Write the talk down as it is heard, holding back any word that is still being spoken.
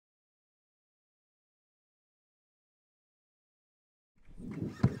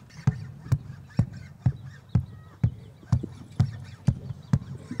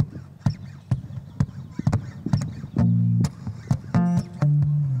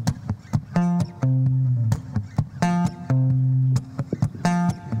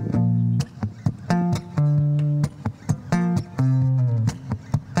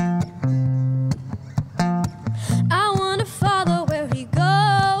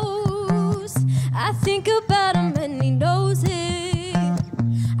think about him and he knows it.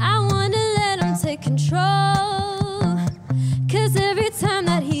 I wanna let him take control, 'cause every time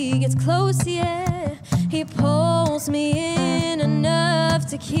that he gets close, yeah, he pulls me in enough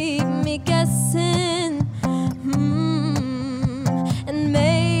to keep me guessing. And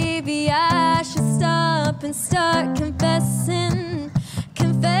maybe I should stop and start confessing,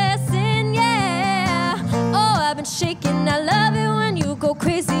 yeah. Oh, I've been shaking, I love it when you go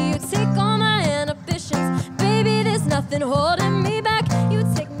crazy. You take all my inhibitions, baby, there's nothing holding me back. You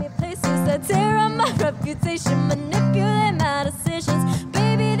take me places that tear up my reputation, manipulate my decisions,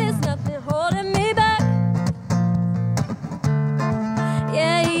 baby, there's nothing holding me back.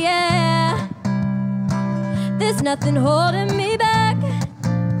 Yeah, yeah, there's nothing holding me back.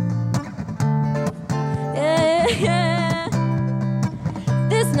 Yeah, yeah,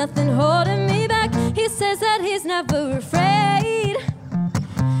 there's nothing holding me back. He says that he's never afraid.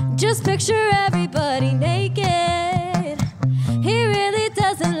 Just picture everybody naked. He really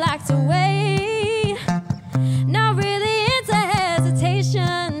doesn't like to wait. Not really into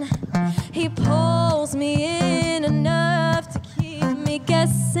hesitation. He pulls me in enough to keep me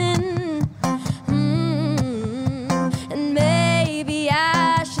guessing. And maybe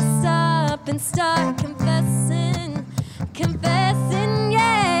I should stop and start confessing,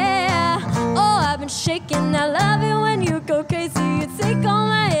 yeah. Oh, I've been shaking, I love it when you go crazy. You take all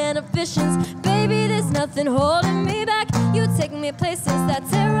my inhibitions, baby, there's nothing holding me back. You take me places that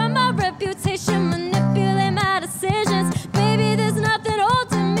tear up my reputation, manipulate my decisions, baby, there's nothing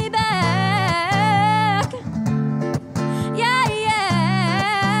holding me back. Yeah,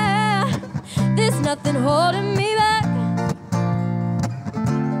 yeah, there's nothing holding me back.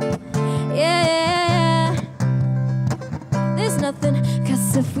 Yeah, there's nothing.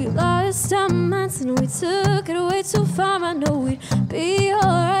 'Cause if we lost our minds and we took it away too far, I know we'd be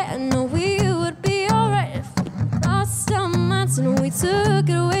alright. I know we would be alright. If we lost our minds and we took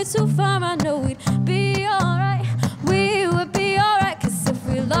it away too far, I know we'd be alright. We would be alright. 'Cause if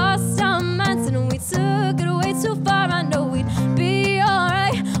we lost our minds and we took it away too far, I know we'd be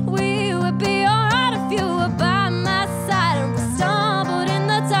alright. We would be alright if you were by my side and we stumbled in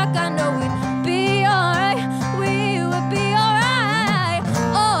the dark. I know we'd be alright. We would be alright.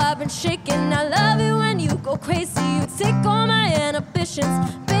 Oh, I've been shaking, I love it when you go crazy. You take all my inhibitions,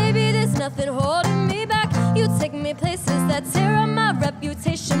 baby, there's nothing holding me back. You take me places that tear up my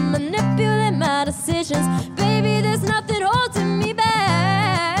reputation, manipulate my decisions, baby, there's nothing holding me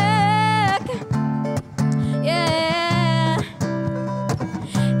back. Yeah,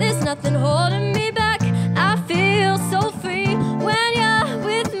 there's nothing holding